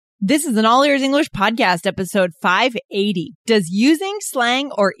This is an All Ears English podcast, episode 580. Does using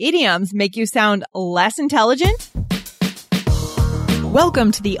slang or idioms make you sound less intelligent?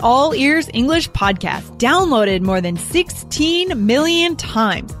 Welcome to the All Ears English podcast, downloaded more than 16 million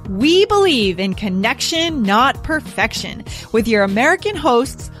times. We believe in connection, not perfection, with your American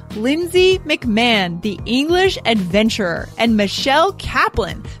hosts, Lindsay McMahon, the English adventurer, and Michelle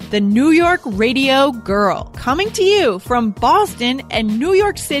Kaplan, the New York radio girl, coming to you from Boston and New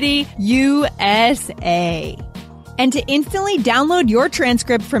York City, USA. And to instantly download your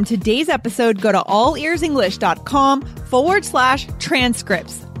transcript from today's episode, go to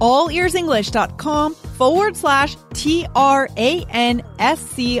allearsenglish.com/transcripts.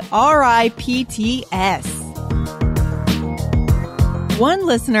 allearsenglish.com/transcripts. One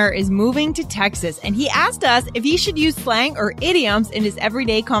listener is moving to Texas, and he asked us if he should use slang or idioms in his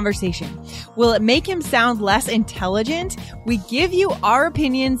everyday conversation. Will it make him sound less intelligent? We give you our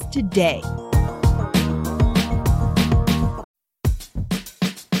opinions today.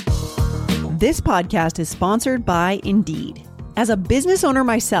 This podcast is sponsored by Indeed. As a business owner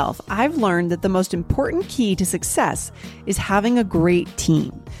myself, I've learned that the most important key to success is having a great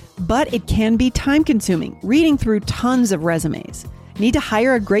team. But it can be time-consuming, reading through tons of resumes. Need to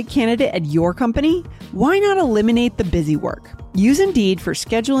hire a great candidate at your company? Why not eliminate the busy work? Use Indeed for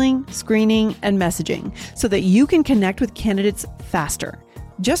scheduling, screening, and messaging so that you can connect with candidates faster.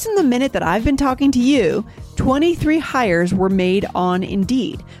 Just in the minute that I've been talking to you, 23 hires were made on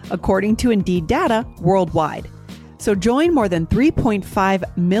Indeed, according to Indeed data worldwide. So join more than 3.5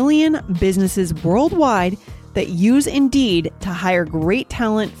 million businesses worldwide that use Indeed to hire great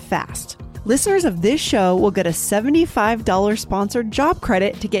talent fast. Listeners of this show will get a $75 sponsored job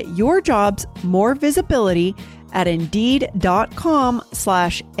credit to get your jobs more visibility at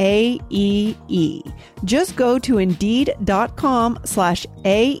Indeed.com/AEE. Just go to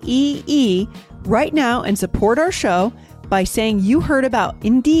Indeed.com/AEE right now and support our show by saying you heard about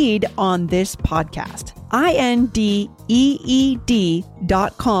Indeed on this podcast.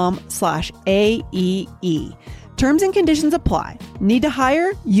 INDEED.com/AEE. Terms and conditions apply. Need to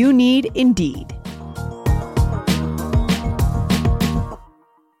hire? You need Indeed.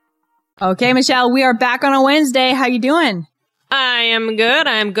 Okay, Michelle, we are back on a Wednesday. How you doing? I am good.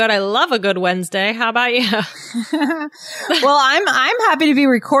 I love a good Wednesday. How about you? Well, I'm happy to be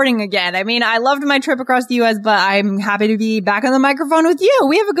recording again. I mean, I loved my trip across the U.S., but I'm happy to be back on the microphone with you.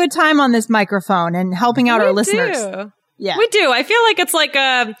 We have a good time on this microphone and helping out our listeners. Yeah, we do. I feel like it's like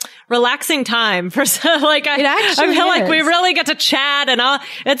a relaxing time for like I feel like we really get to chat and all.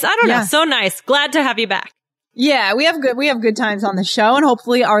 I don't know, so nice. Glad to have you back. Yeah, we have good times on the show, and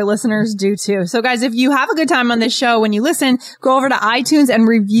hopefully our listeners do too. So guys, if you have a good time on this show when you listen, go over to iTunes and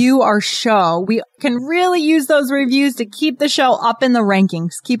review our show. We can really use those reviews to keep the show up in the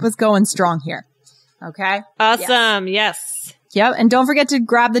rankings. Keep us going strong here. Okay? Awesome. Yes. Yep. And don't forget to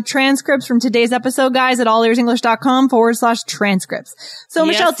grab the transcripts from today's episode, guys, at allearsenglish.com/transcripts. So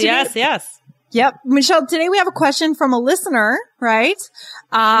Michelle, today, yes. Yep. Michelle, today we have a question from a listener, right?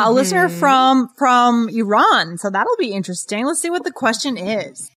 A listener from Iran. So that'll be interesting. Let's see what the question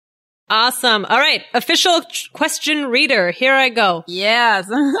is. Awesome. All right. Official question reader. Here I go. Yes.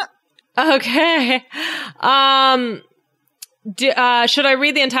 Okay. Should I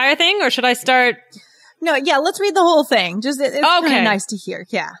read the entire thing or should I start? No, yeah, let's read the whole thing. Just, it's kind of nice to hear.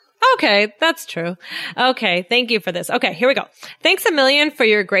 Yeah. Okay, that's true. Okay, thank you for this. Okay, here we go. Thanks a million for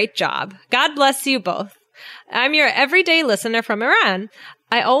your great job. God bless you both. I'm your everyday listener from Iran.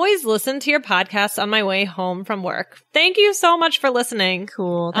 I always listen to your podcasts on my way home from work. Thank you so much for listening.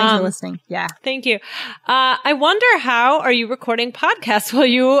 Cool. Thanks for listening. Yeah. Thank you. I wonder, how are you recording podcasts while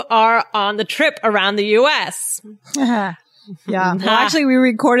you are on the trip around the U.S.? Yeah. Well, actually, we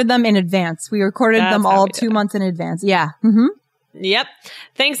recorded them in advance. We recorded them all 2 months in advance. Yeah. Mm-hmm. Yep.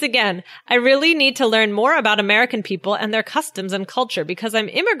 Thanks again. I really need to learn more about American people and their customs and culture because I'm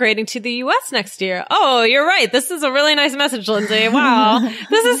immigrating to the U.S. next year. Oh, you're right. This is a really nice message, Lindsay. Wow.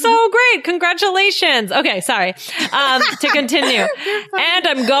 This is so great. Congratulations. Okay. Sorry. To continue. And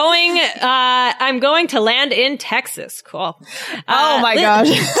I'm going to land in Texas. Cool. Oh my gosh.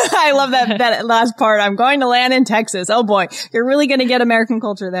 I love that last part. I'm going to land in Texas. Oh boy. You're really going to get American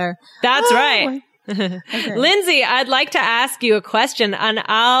culture there. That's right. Okay. Lindsay, I'd like to ask you a question, and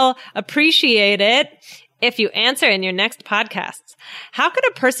I'll appreciate it if you answer in your next podcasts. How could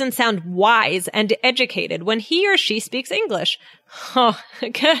a person sound wise and educated when he or she speaks English? Oh,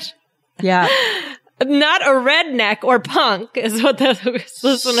 good. Yeah. Not a redneck or punk is what the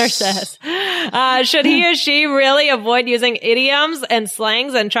listener says. Should he or she really avoid using idioms and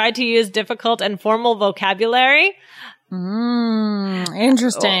slangs and try to use difficult and formal vocabulary?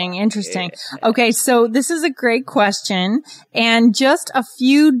 Interesting. Okay, so this is a great question. And just a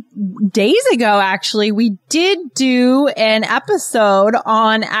few days ago, actually, we did do an episode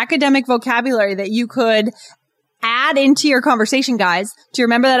on academic vocabulary that you could add into your conversation, guys. Do you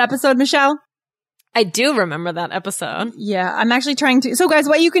remember that episode, Michelle? I do remember that episode. Yeah, I'm actually trying to. So guys,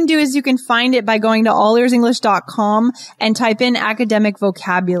 what you can do is you can find it by going to allearsenglish.com and type in academic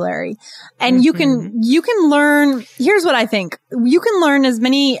vocabulary. And you can learn, here's what I think. You can learn as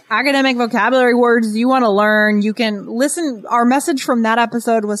many academic vocabulary words as you want to learn. You can listen. Our message from that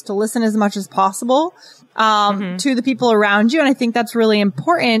episode was to listen as much as possible, to the people around you. And I think that's really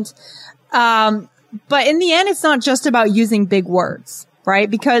important. But in the end, it's not just about using big words.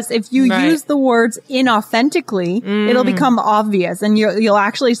 Right? Because if you use the words inauthentically, it'll become obvious and you'll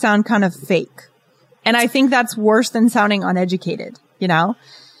actually sound kind of fake. And I think that's worse than sounding uneducated, you know?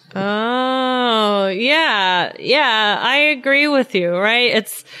 Oh, yeah. Yeah. I agree with you, right?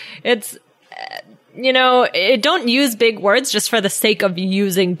 It's, don't use big words just for the sake of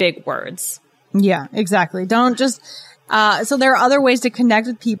using big words. Yeah, exactly. Don't just, so there are other ways to connect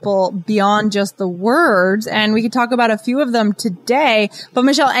with people beyond just the words, and we could talk about a few of them today. But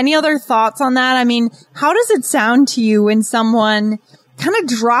Michelle, any other thoughts on that? I mean, how does it sound to you when someone kind of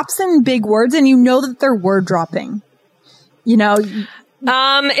drops in big words and you know that they're word dropping? You know?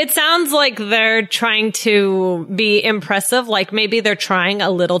 It sounds like they're trying to be impressive, like maybe they're trying a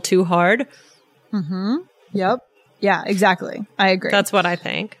little too hard. Yep. Yeah, exactly. I agree. That's what I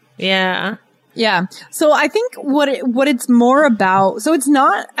think. Yeah. Yeah. So I think what it's more about, so it's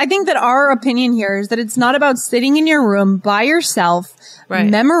not, I think that our opinion here is that it's not about sitting in your room by yourself,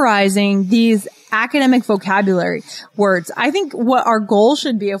 memorizing these academic vocabulary words. I think what our goal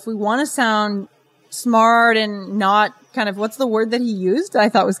should be, if we want to sound smart and not kind of, what's the word that he used? I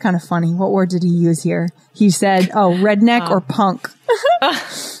thought was kind of funny. What word did he use here? He said, redneck or punk.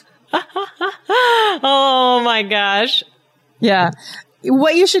 Oh my gosh. Yeah.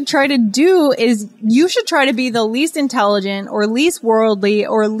 What you should try to do is you should try to be the least intelligent or least worldly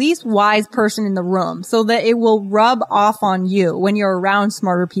or least wise person in the room so that it will rub off on you when you're around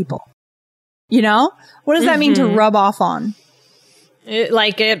smarter people. You know? What does that mean to rub off on? You are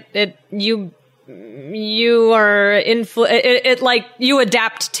like you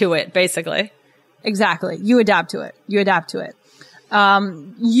adapt to it, basically. Exactly. You adapt to it.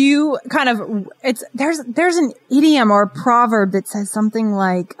 You kind of, there's an idiom or a proverb that says something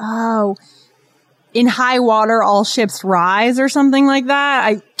like, in high water, all ships rise or something like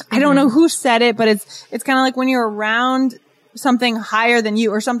that. I don't know who said it, but it's kind of like when you're around something higher than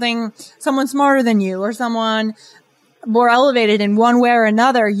you or someone smarter than you or someone more elevated in one way or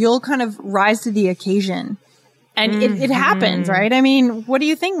another, you'll kind of rise to the occasion. And it happens, right? I mean, what do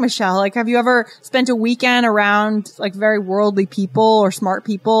you think, Michelle? Like, have you ever spent a weekend around like very worldly people or smart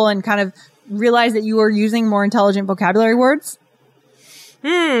people and kind of realized that you were using more intelligent vocabulary words?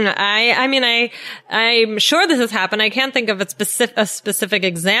 I'm sure this has happened. I can't think of a specific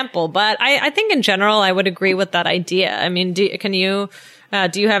example, but I think in general, I would agree with that idea. I mean, do you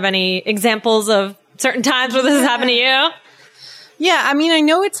have any examples of certain times where this has happened to you? Yeah, I mean, I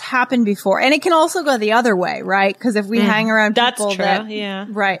know it's happened before, and it can also go the other way, right? Because if we hang around people, that's true. Yeah,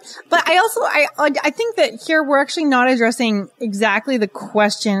 right. But I think that here we're actually not addressing exactly the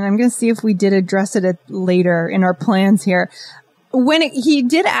question. I'm going to see if we did address it later in our plans here. He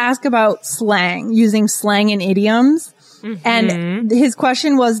did ask about slang, using slang and idioms, and his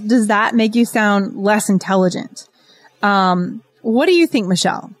question was, does that make you sound less intelligent? What do you think,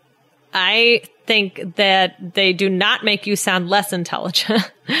 Michelle? I think that they do not make you sound less intelligent.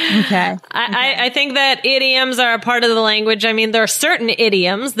 Okay. I think that idioms are a part of the language. I mean, there are certain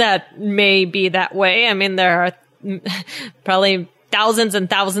idioms that may be that way. I mean, there are probably thousands and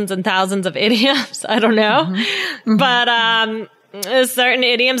thousands and thousands of idioms. I don't know. But certain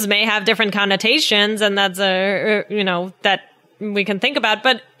idioms may have different connotations, and that's that we can think about.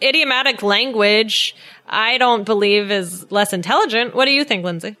 But idiomatic language, I don't believe is less intelligent. What do you think,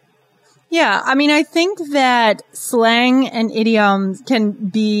 Lindsay? Yeah, I mean, I think that slang and idioms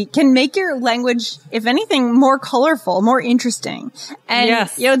can make your language, if anything, more colorful, more interesting. And,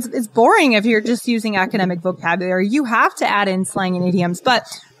 yes. It's boring if you're just using academic vocabulary. You have to add in slang and idioms. But,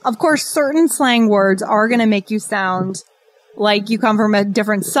 of course, certain slang words are going to make you sound like you come from a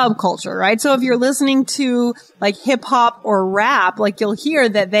different subculture, right? So if you're listening to, like, hip hop or rap, like, you'll hear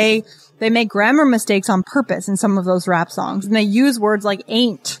that they make grammar mistakes on purpose in some of those rap songs. And they use words like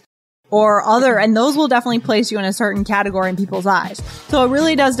ain't or other, and those will definitely place you in a certain category in people's eyes. So it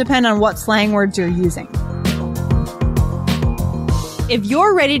really does depend on what slang words you're using. If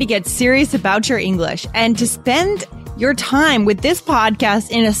you're ready to get serious about your English and to spend your time with this podcast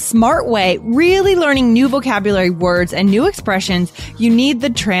in a smart way, really learning new vocabulary words and new expressions, you need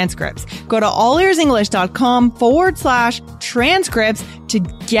the transcripts. Go to allearsenglish.com/transcripts to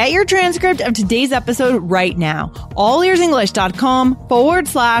get your transcript of today's episode right now.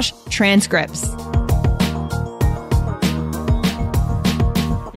 allearsenglish.com/transcripts.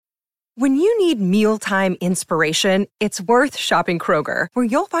 When you need mealtime inspiration, it's worth shopping Kroger, where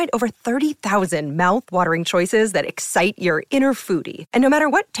you'll find over 30,000 mouth-watering choices that excite your inner foodie. And no matter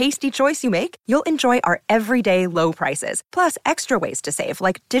what tasty choice you make, you'll enjoy our everyday low prices, plus extra ways to save,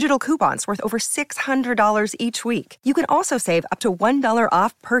 like digital coupons worth over $600 each week. You can also save up to $1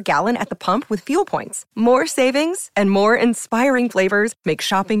 off per gallon at the pump with fuel points. More savings and more inspiring flavors make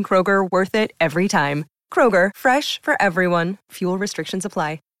shopping Kroger worth it every time. Kroger, fresh for everyone. Fuel restrictions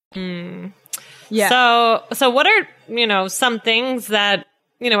apply. Yeah. So what are, some things that,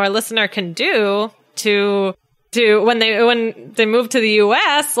 our listener can do to when they move to the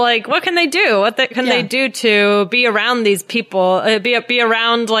US, like what can they do? What can they do to be around these people, be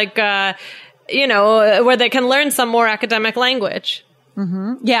around where they can learn some more academic language?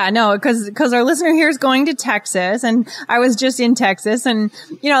 Mm-hmm. Yeah, no, because our listener here is going to Texas, and I was just in Texas, and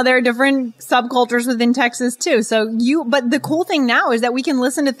there are different subcultures within Texas too. But the cool thing now is that we can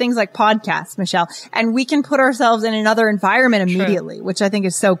listen to things like podcasts, Michelle, and we can put ourselves in another environment immediately, which I think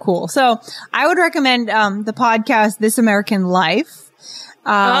is so cool. So I would recommend the podcast This American Life.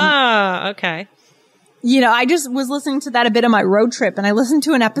 Okay. I just was listening to that a bit on my road trip, and I listened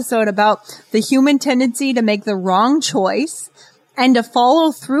to an episode about the human tendency to make the wrong choice and to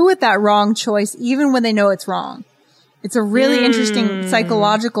follow through with that wrong choice even when they know it's wrong. It's a really interesting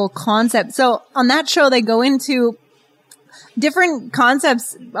psychological concept. So on that show, they go into different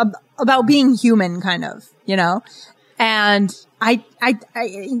concepts about being human, kind of, and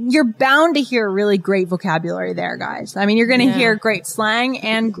you're bound to hear really great vocabulary there, guys. I mean, you're going to hear great slang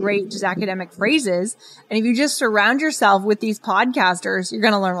and great just academic phrases. And if you just surround yourself with these podcasters, you're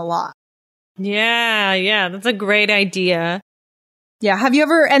going to learn a lot. Yeah. That's a great idea. Yeah. Have you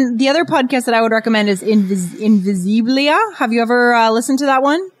ever, and the other podcast that I would recommend is Invisiblia. Have you ever listened to that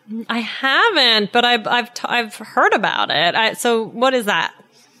one? I haven't, but I've heard about it. So what is that?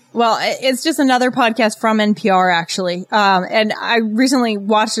 Well, it's just another podcast from NPR, actually. And I recently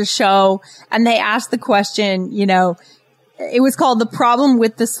watched a show, and they asked the question, it was called The Problem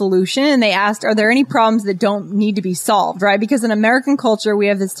with the Solution. And they asked, are there any problems that don't need to be solved, right? Because in American culture, we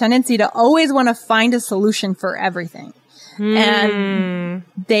have this tendency to always want to find a solution for everything. And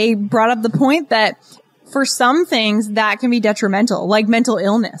they brought up the point that for some things that can be detrimental, like mental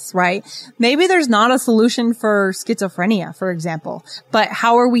illness, right? Maybe there's not a solution for schizophrenia, for example, but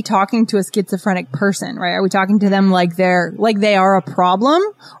how are we talking to a schizophrenic person, right? Are we talking to them like they are a problem,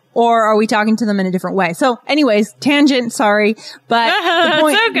 or are we talking to them in a different way? So anyways, tangent, sorry, but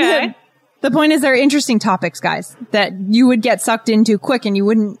the point is they're interesting topics, guys, that you would get sucked into quick and you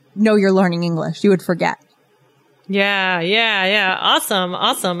wouldn't know you're learning English. You would forget. Yeah. Awesome.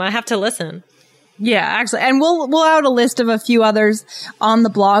 I have to listen. Yeah, actually. And we'll out a list of a few others on the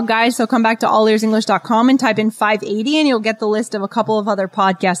blog, guys. So come back to allearsenglish.com and type in 580 and you'll get the list of a couple of other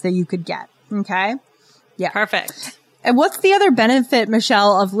podcasts that you could get. Okay? Yeah. Perfect. And what's the other benefit,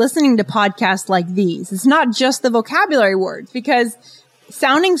 Michelle, of listening to podcasts like these? It's not just the vocabulary words, because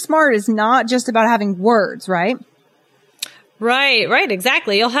sounding smart is not just about having words, right? Right,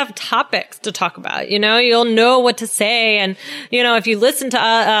 exactly. You'll have topics to talk about, you'll know what to say. And, if you listen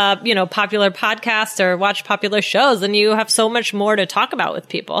to, popular podcasts or watch popular shows, then you have so much more to talk about with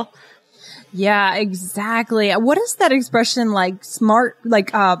people. Yeah, exactly. What is that expression like smart,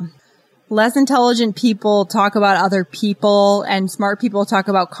 less intelligent people talk about other people and smart people talk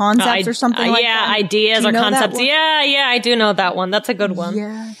about concepts or something like that? Yeah, ideas or concepts. Yeah, I do know that one. That's a good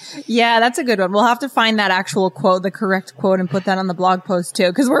one. Yeah, that's a good one. We'll have to find that actual quote, the correct quote, and put that on the blog post too,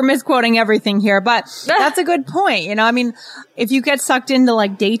 because we're misquoting everything here. But that's a good point. I mean, if you get sucked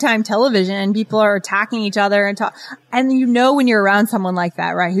into daytime television and people are attacking each other and and when you're around someone like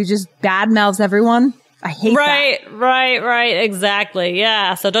that, right, who just badmouths everyone, I hate that. Right. Exactly.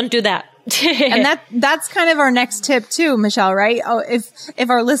 Yeah. So don't do that. And that's kind of our next tip too, Michelle, right? Oh, if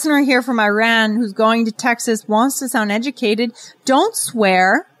our listener here from Iran who's going to Texas wants to sound educated, don't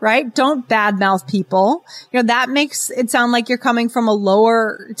swear, right? Don't badmouth people. That makes it sound like you're coming from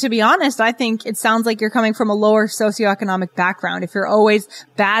to be honest, I think it sounds like you're coming from a lower socioeconomic background if you're always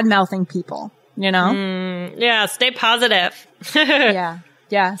badmouthing people, Yeah, stay positive.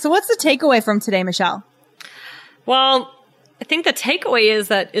 Yeah. So what's the takeaway from today, Michelle? Well, I think the takeaway is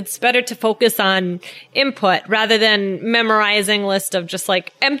that it's better to focus on input rather than memorizing a list of just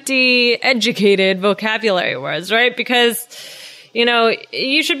like empty, educated vocabulary words, right? Because, you know,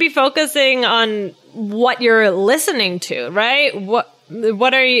 you should be focusing on what you're listening to, right? What's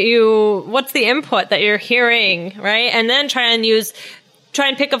the input that you're hearing, right? And then try and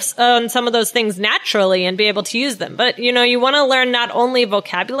pick up on some of those things naturally and be able to use them. But, you know, you want to learn not only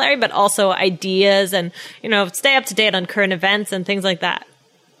vocabulary, but also ideas and, you know, stay up to date on current events and things like that.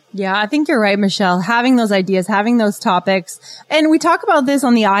 Yeah, I think you're right, Michelle. Having those ideas, having those topics. And we talk about this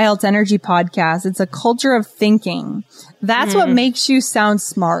on the IELTS Energy podcast. It's a culture of thinking. That's what makes you sound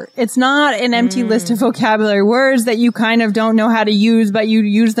smart. It's not an empty list of vocabulary words that you kind of don't know how to use, but you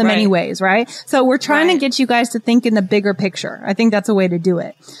use them anyways, right? So we're trying to get you guys to think in the bigger picture. I think that's a way to do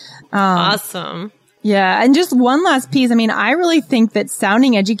it. Awesome. Yeah. And just one last piece. I mean, I really think that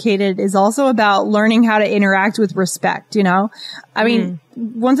sounding educated is also about learning how to interact with respect, you know? I mean,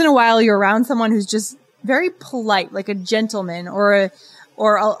 once in a while you're around someone who's just very polite, like a gentleman or a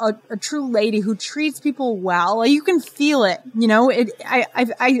true lady who treats people well. Like, you can feel it, you know.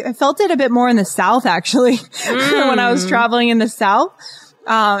 I felt it a bit more in the South, actually, when I was traveling in the South,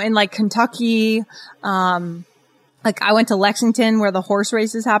 in like Kentucky. Like I went to Lexington where the horse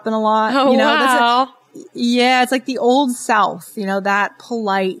races happen a lot. Oh, you know, wow. It's like the old South, you know, that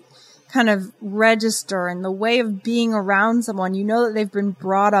polite kind of register and the way of being around someone, you know that they've been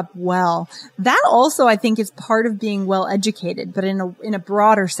brought up well. That also, I think, is part of being well educated, but in a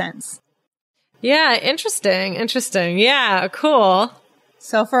broader sense. Yeah, interesting. Yeah, cool.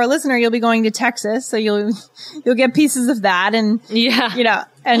 So for our listener, you'll be going to Texas, so you'll get pieces of that, and you know,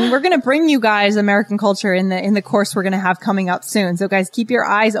 and we're going to bring you guys American culture in the course we're going to have coming up soon. So guys, keep your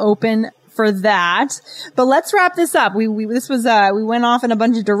eyes open for that. But let's wrap this up. We went off in a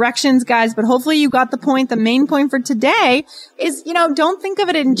bunch of directions, guys, but hopefully you got the point. The main point for today is, you know, don't think of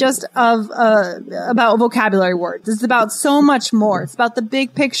it in just about vocabulary words. It's about so much more. It's about the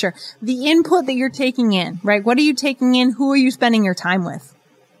big picture, the input that you're taking in, right? What are you taking in? Who are you spending your time with?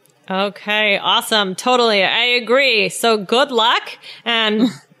 Okay. Awesome. Totally. I agree. So good luck and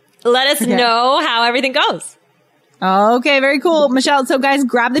let us know how everything goes. Okay, very cool. Michelle, so guys,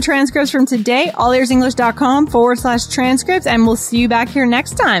 grab the transcripts from today, allearsenglish.com/transcripts, and we'll see you back here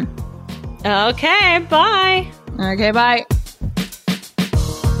next time. Okay, bye. Okay, bye.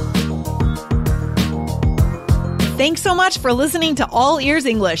 Thanks so much for listening to All Ears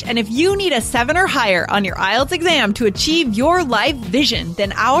English. And if you need a 7 or higher on your IELTS exam to achieve your life vision,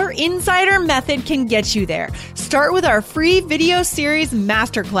 then our Insider Method can get you there. Start with our free video series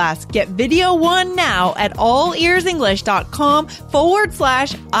masterclass. Get video 1 now at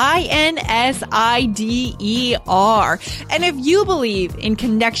allearsenglish.com/INSIDER. And if you believe in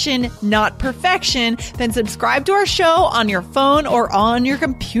connection, not perfection, then subscribe to our show on your phone or on your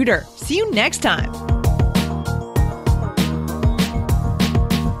computer. See you next time.